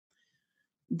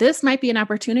 This might be an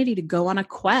opportunity to go on a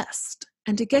quest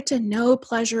and to get to know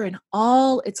pleasure in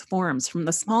all its forms, from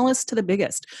the smallest to the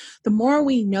biggest. The more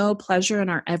we know pleasure in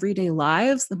our everyday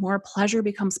lives, the more pleasure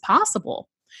becomes possible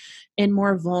in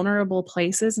more vulnerable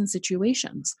places and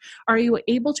situations. Are you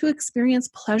able to experience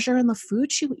pleasure in the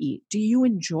food you eat? Do you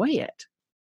enjoy it?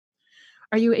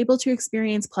 Are you able to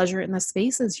experience pleasure in the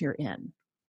spaces you're in?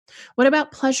 What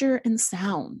about pleasure in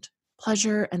sound,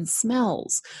 pleasure and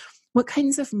smells? What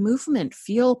kinds of movement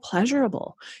feel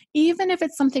pleasurable? Even if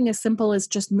it's something as simple as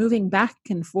just moving back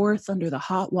and forth under the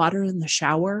hot water in the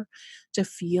shower to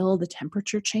feel the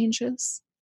temperature changes.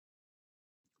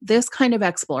 This kind of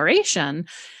exploration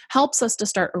helps us to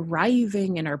start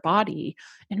arriving in our body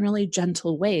in really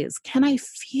gentle ways. Can I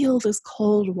feel this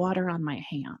cold water on my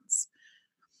hands?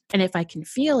 And if I can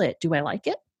feel it, do I like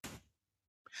it?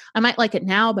 I might like it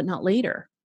now, but not later.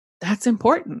 That's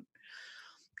important.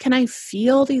 Can I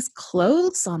feel these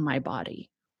clothes on my body?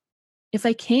 If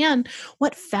I can,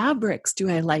 what fabrics do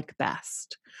I like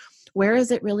best? Where is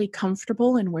it really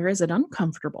comfortable and where is it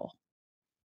uncomfortable?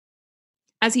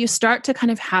 As you start to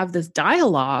kind of have this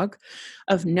dialogue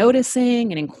of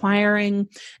noticing and inquiring,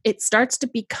 it starts to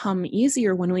become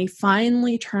easier when we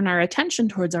finally turn our attention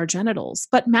towards our genitals.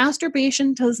 But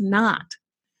masturbation does not.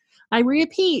 I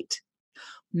repeat,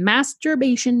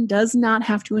 masturbation does not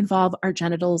have to involve our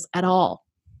genitals at all.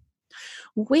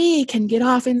 We can get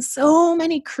off in so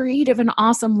many creative and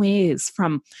awesome ways,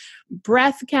 from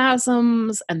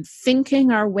breathgasms and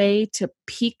thinking our way to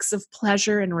peaks of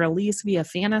pleasure and release via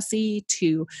fantasy,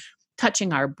 to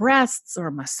touching our breasts or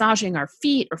massaging our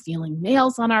feet or feeling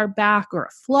nails on our back or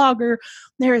a flogger.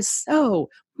 There is so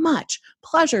much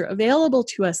pleasure available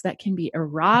to us that can be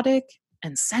erotic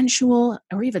and sensual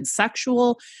or even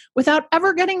sexual without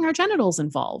ever getting our genitals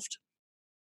involved.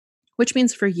 Which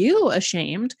means for you,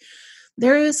 Ashamed,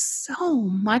 there is so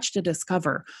much to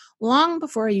discover long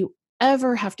before you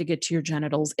ever have to get to your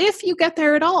genitals, if you get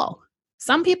there at all.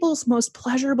 Some people's most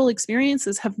pleasurable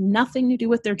experiences have nothing to do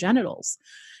with their genitals,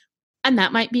 and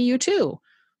that might be you too.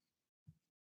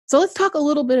 So let's talk a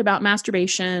little bit about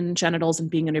masturbation, genitals, and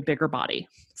being in a bigger body.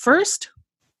 First,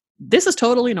 this is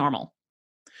totally normal.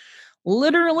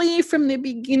 Literally, from the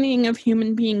beginning of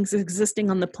human beings existing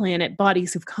on the planet,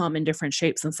 bodies have come in different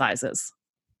shapes and sizes.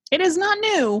 It is not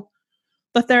new,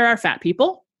 but there are fat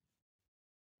people,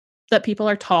 that people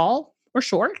are tall or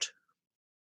short.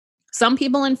 Some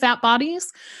people in fat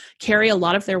bodies carry a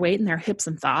lot of their weight in their hips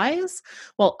and thighs,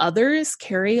 while others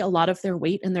carry a lot of their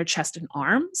weight in their chest and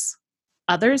arms,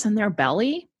 others in their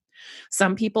belly.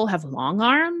 Some people have long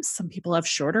arms, some people have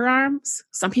shorter arms,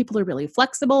 some people are really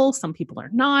flexible, some people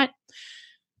are not.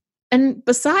 And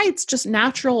besides just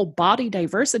natural body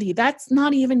diversity, that's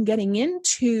not even getting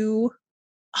into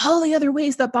all the other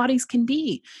ways that bodies can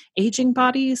be. Aging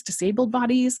bodies, disabled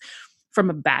bodies, from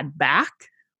a bad back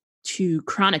to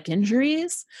chronic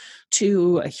injuries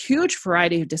to a huge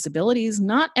variety of disabilities.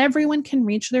 Not everyone can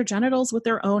reach their genitals with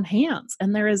their own hands,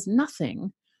 and there is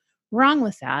nothing wrong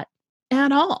with that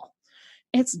at all.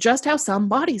 It's just how some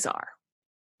bodies are,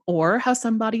 or how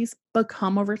some bodies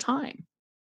become over time.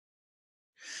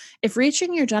 If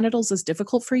reaching your genitals is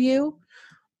difficult for you,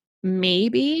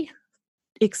 maybe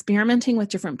experimenting with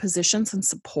different positions and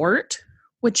support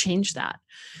would change that.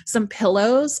 Some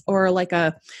pillows or like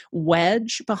a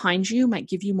wedge behind you might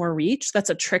give you more reach. That's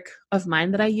a trick of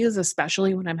mine that I use,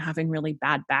 especially when I'm having really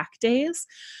bad back days.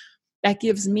 That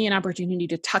gives me an opportunity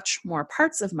to touch more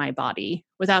parts of my body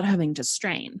without having to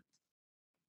strain.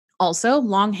 Also,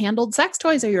 long-handled sex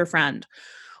toys are your friend.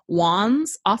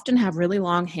 Wands often have really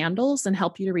long handles and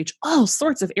help you to reach all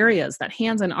sorts of areas that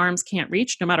hands and arms can't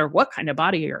reach, no matter what kind of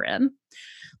body you're in.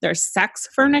 There's sex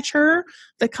furniture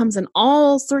that comes in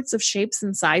all sorts of shapes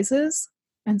and sizes,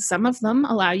 and some of them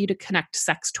allow you to connect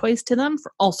sex toys to them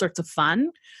for all sorts of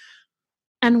fun.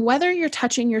 And whether you're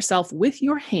touching yourself with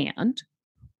your hand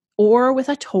or with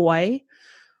a toy,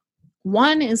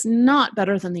 one is not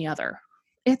better than the other.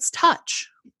 It's touch,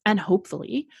 and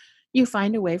hopefully you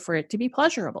find a way for it to be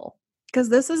pleasurable, because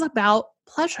this is about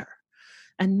pleasure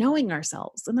and knowing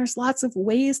ourselves, and there's lots of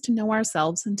ways to know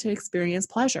ourselves and to experience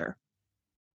pleasure.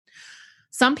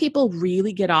 Some people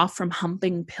really get off from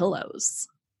humping pillows.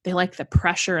 They like the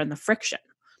pressure and the friction.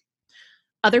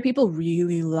 Other people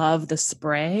really love the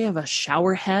spray of a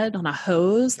shower head on a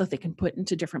hose that they can put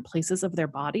into different places of their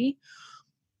body.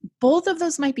 Both of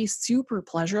those might be super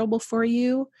pleasurable for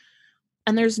you,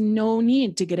 and there's no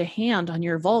need to get a hand on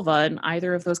your vulva in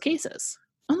either of those cases.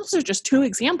 And those are just two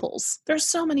examples. There's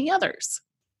so many others.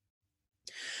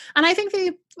 And I think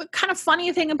the kind of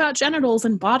funny thing about genitals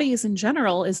and bodies in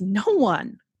general is no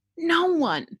one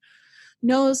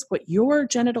knows what your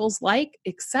genitals like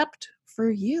except for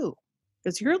you,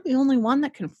 because you're the only one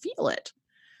that can feel it.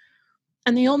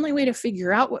 And the only way to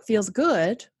figure out what feels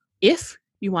good, if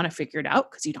you want to figure it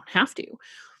out, because you don't have to,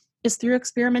 is through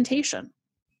experimentation.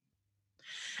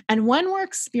 And when we're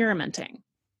experimenting,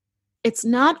 it's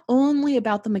not only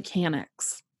about the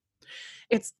mechanics.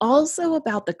 It's also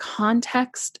about the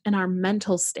context and our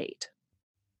mental state.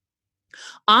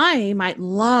 I might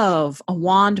love a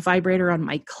wand vibrator on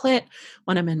my clit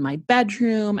when I'm in my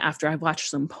bedroom after I've watched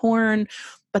some porn,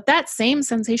 but that same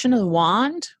sensation of the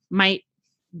wand might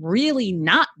really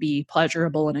not be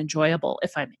pleasurable and enjoyable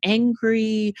if I'm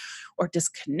angry or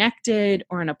disconnected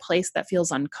or in a place that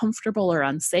feels uncomfortable or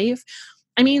unsafe.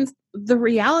 I mean, the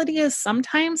reality is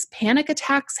sometimes panic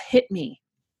attacks hit me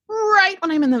right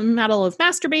when I'm in the middle of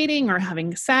masturbating or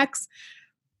having sex,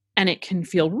 and it can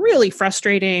feel really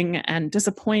frustrating and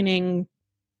disappointing,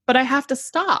 but I have to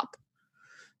stop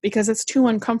because it's too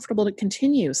uncomfortable to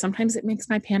continue. Sometimes it makes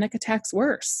my panic attacks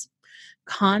worse.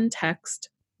 Context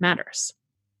matters.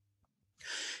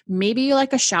 Maybe you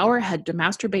like a shower head to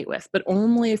masturbate with, but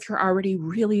only if you're already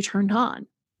really turned on.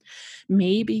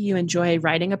 Maybe you enjoy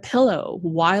riding a pillow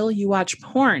while you watch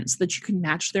porn so that you can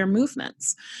match their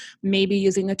movements. Maybe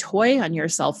using a toy on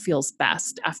yourself feels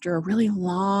best after a really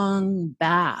long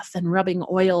bath and rubbing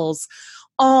oils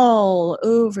all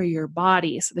over your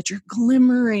body so that you're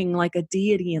glimmering like a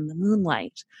deity in the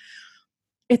moonlight.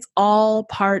 It's all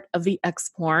part of the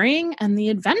exploring and the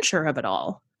adventure of it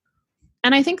all.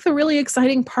 And I think the really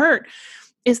exciting part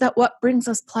is that what brings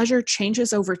us pleasure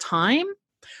changes over time.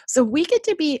 So we get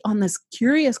to be on this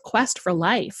curious quest for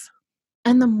life.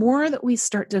 And the more that we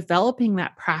start developing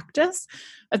that practice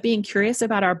of being curious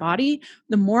about our body,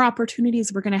 the more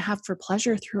opportunities we're going to have for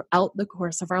pleasure throughout the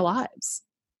course of our lives.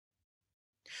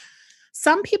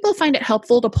 Some people find it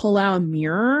helpful to pull out a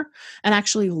mirror and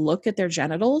actually look at their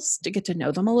genitals to get to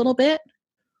know them a little bit.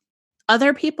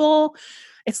 Other people,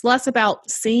 it's less about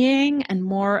seeing and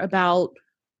more about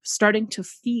starting to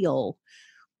feel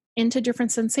into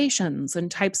different sensations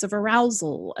and types of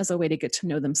arousal as a way to get to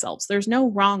know themselves. There's no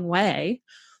wrong way,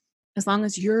 as long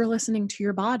as you're listening to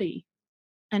your body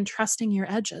and trusting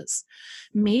your edges.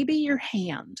 Maybe your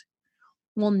hand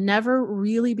will never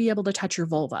really be able to touch your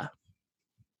vulva.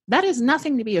 That is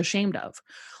nothing to be ashamed of.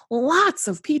 Lots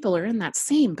of people are in that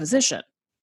same position.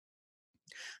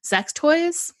 Sex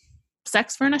toys,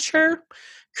 sex furniture,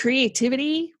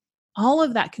 creativity, all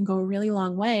of that can go a really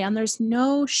long way, and there's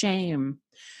no shame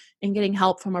in getting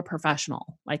help from a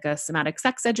professional, like a somatic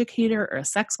sex educator or a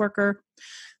sex worker.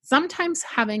 Sometimes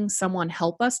having someone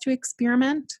help us to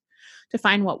experiment, to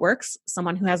find what works,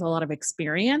 someone who has a lot of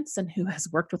experience and who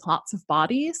has worked with lots of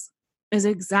bodies, is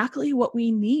exactly what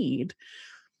we need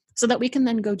so that we can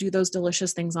then go do those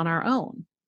delicious things on our own.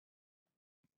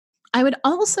 I would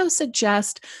also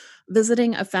suggest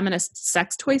visiting a feminist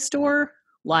sex toy store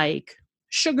like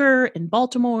Sugar in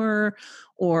Baltimore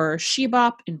or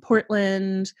Shebop in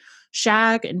Portland,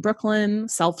 Shag in Brooklyn,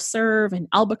 Self Serve in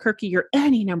Albuquerque, or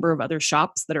any number of other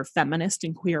shops that are feminist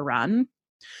and queer run.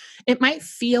 It might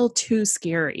feel too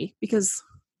scary because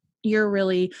you're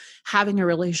really having a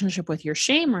relationship with your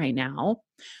shame right now,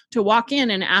 to walk in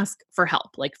and ask for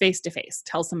help, like face to face.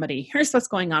 Tell somebody, here's what's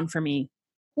going on for me.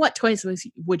 What toys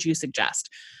would you suggest?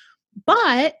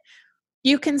 But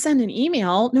you can send an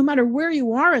email, no matter where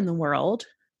you are in the world,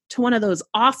 to one of those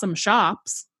awesome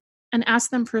shops and ask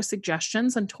them for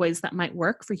suggestions on toys that might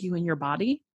work for you and your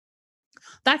body.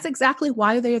 That's exactly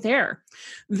why they're there.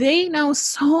 They know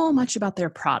so much about their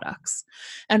products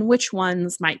and which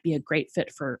ones might be a great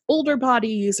fit for older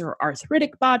bodies or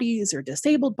arthritic bodies or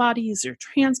disabled bodies or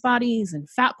trans bodies and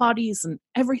fat bodies and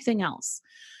everything else.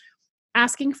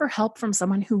 Asking for help from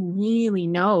someone who really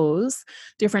knows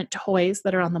different toys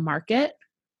that are on the market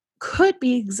could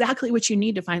be exactly what you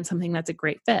need to find something that's a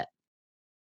great fit.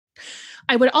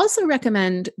 I would also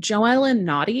recommend Joellen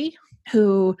Naughty,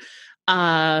 who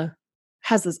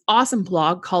has this awesome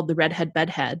blog called The Redhead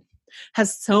Bedhead,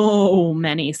 has so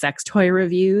many sex toy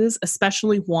reviews,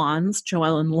 especially wands.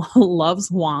 Joellen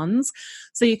loves wands.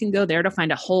 So you can go there to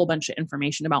find a whole bunch of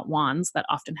information about wands that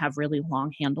often have really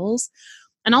long handles.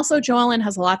 And also Joellen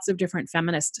has lots of different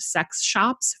feminist sex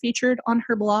shops featured on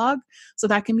her blog. So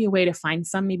that can be a way to find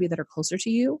some maybe that are closer to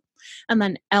you. And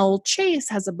then Elle Chase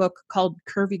has a book called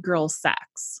Curvy Girl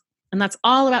Sex. And that's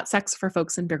all about sex for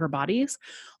folks in bigger bodies.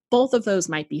 Both of those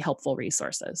might be helpful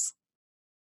resources.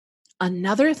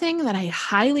 Another thing that I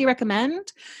highly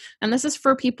recommend, and this is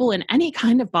for people in any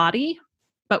kind of body,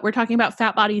 but we're talking about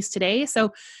fat bodies today.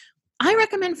 So I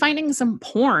recommend finding some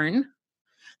porn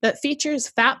that features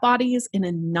fat bodies in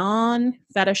a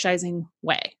non-fetishizing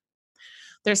way.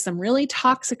 There's some really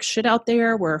toxic shit out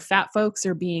there where fat folks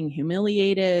are being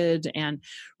humiliated and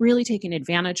really taken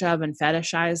advantage of and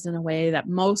fetishized in a way that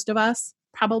most of us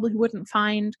probably wouldn't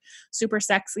find super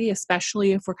sexy,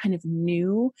 especially if we're kind of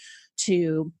new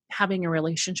to having a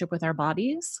relationship with our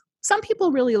bodies. Some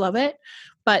people really love it,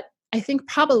 but I think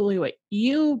probably what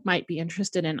you might be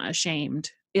interested in,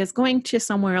 Ashamed, is going to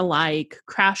somewhere like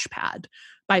Crash Pad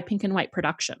by Pink and White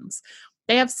Productions.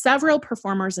 They have several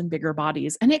performers in bigger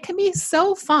bodies, and it can be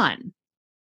so fun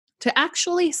to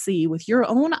actually see with your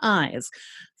own eyes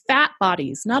fat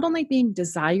bodies not only being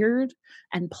desired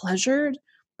and pleasured,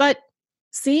 but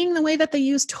seeing the way that they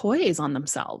use toys on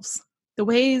themselves, the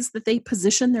ways that they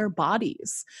position their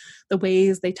bodies, the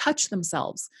ways they touch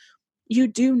themselves. You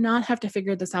do not have to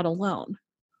figure this out alone.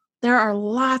 There are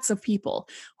lots of people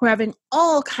who are having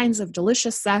all kinds of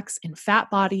delicious sex in fat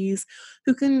bodies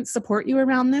who can support you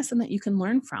around this and that you can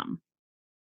learn from.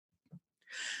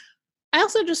 I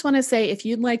also just want to say, if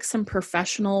you'd like some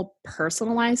professional,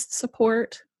 personalized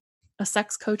support, a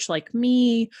sex coach like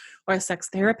me or a sex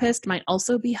therapist might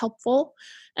also be helpful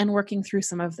in working through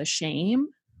some of the shame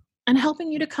and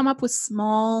helping you to come up with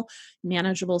small,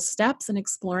 manageable steps in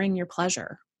exploring your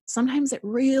pleasure. Sometimes it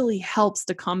really helps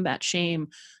to combat shame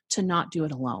to not do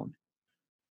it alone.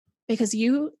 Because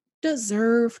you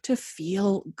deserve to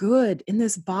feel good in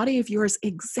this body of yours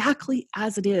exactly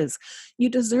as it is. You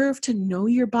deserve to know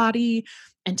your body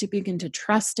and to begin to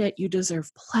trust it. You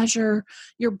deserve pleasure.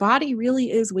 Your body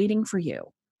really is waiting for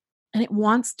you, and it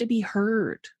wants to be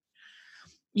heard.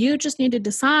 You just need to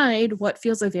decide what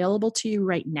feels available to you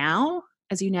right now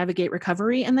as you navigate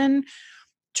recovery, and then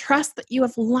trust that you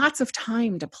have lots of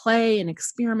time to play and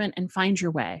experiment and find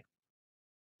your way.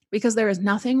 Because there is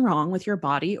nothing wrong with your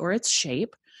body or its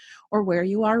shape or where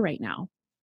you are right now.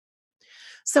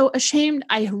 So Ashamed,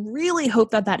 I really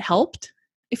hope that helped.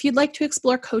 If you'd like to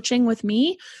explore coaching with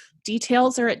me,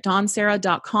 details are at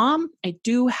dawnsarah.com. I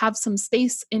do have some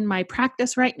space in my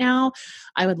practice right now.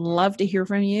 I would love to hear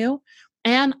from you.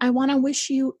 And I want to wish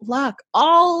you luck.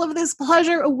 All of this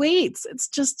pleasure awaits. It's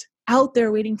just out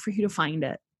there waiting for you to find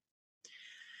it.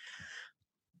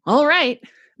 All right.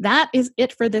 That is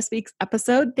it for this week's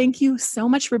episode. Thank you so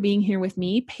much for being here with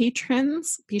me.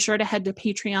 Patrons, be sure to head to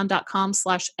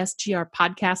patreon.com/SGR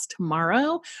podcast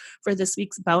tomorrow for this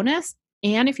week's bonus.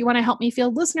 And if you want to help me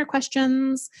field listener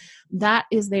questions, that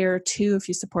is there too if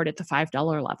you support at the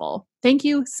 $5 level. Thank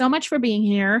you so much for being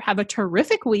here. Have a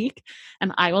terrific week,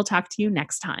 and I will talk to you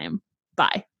next time.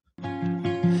 Bye.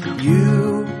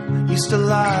 You used to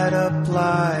light up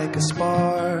like a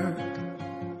spark.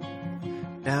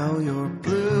 Now you're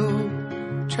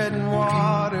blue, treading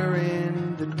water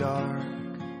in the dark.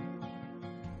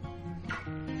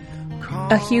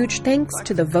 A huge thanks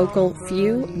to the Vocal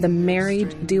Few, the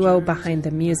married duo behind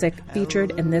the music featured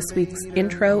in this week's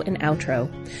intro and outro.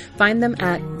 Find them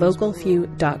at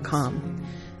vocalfew.com.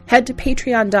 Head to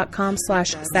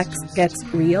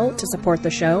patreon.com/sexgetsreal to support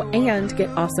the show and get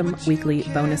awesome weekly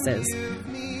bonuses.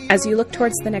 As you look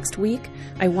towards the next week,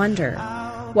 I wonder,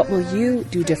 what will you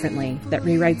do differently that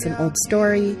rewrites an old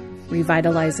story,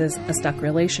 revitalizes a stuck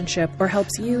relationship, or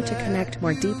helps you to connect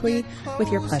more deeply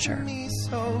with your pleasure.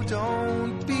 So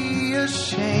don't be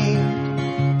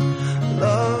ashamed.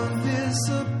 Love is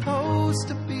a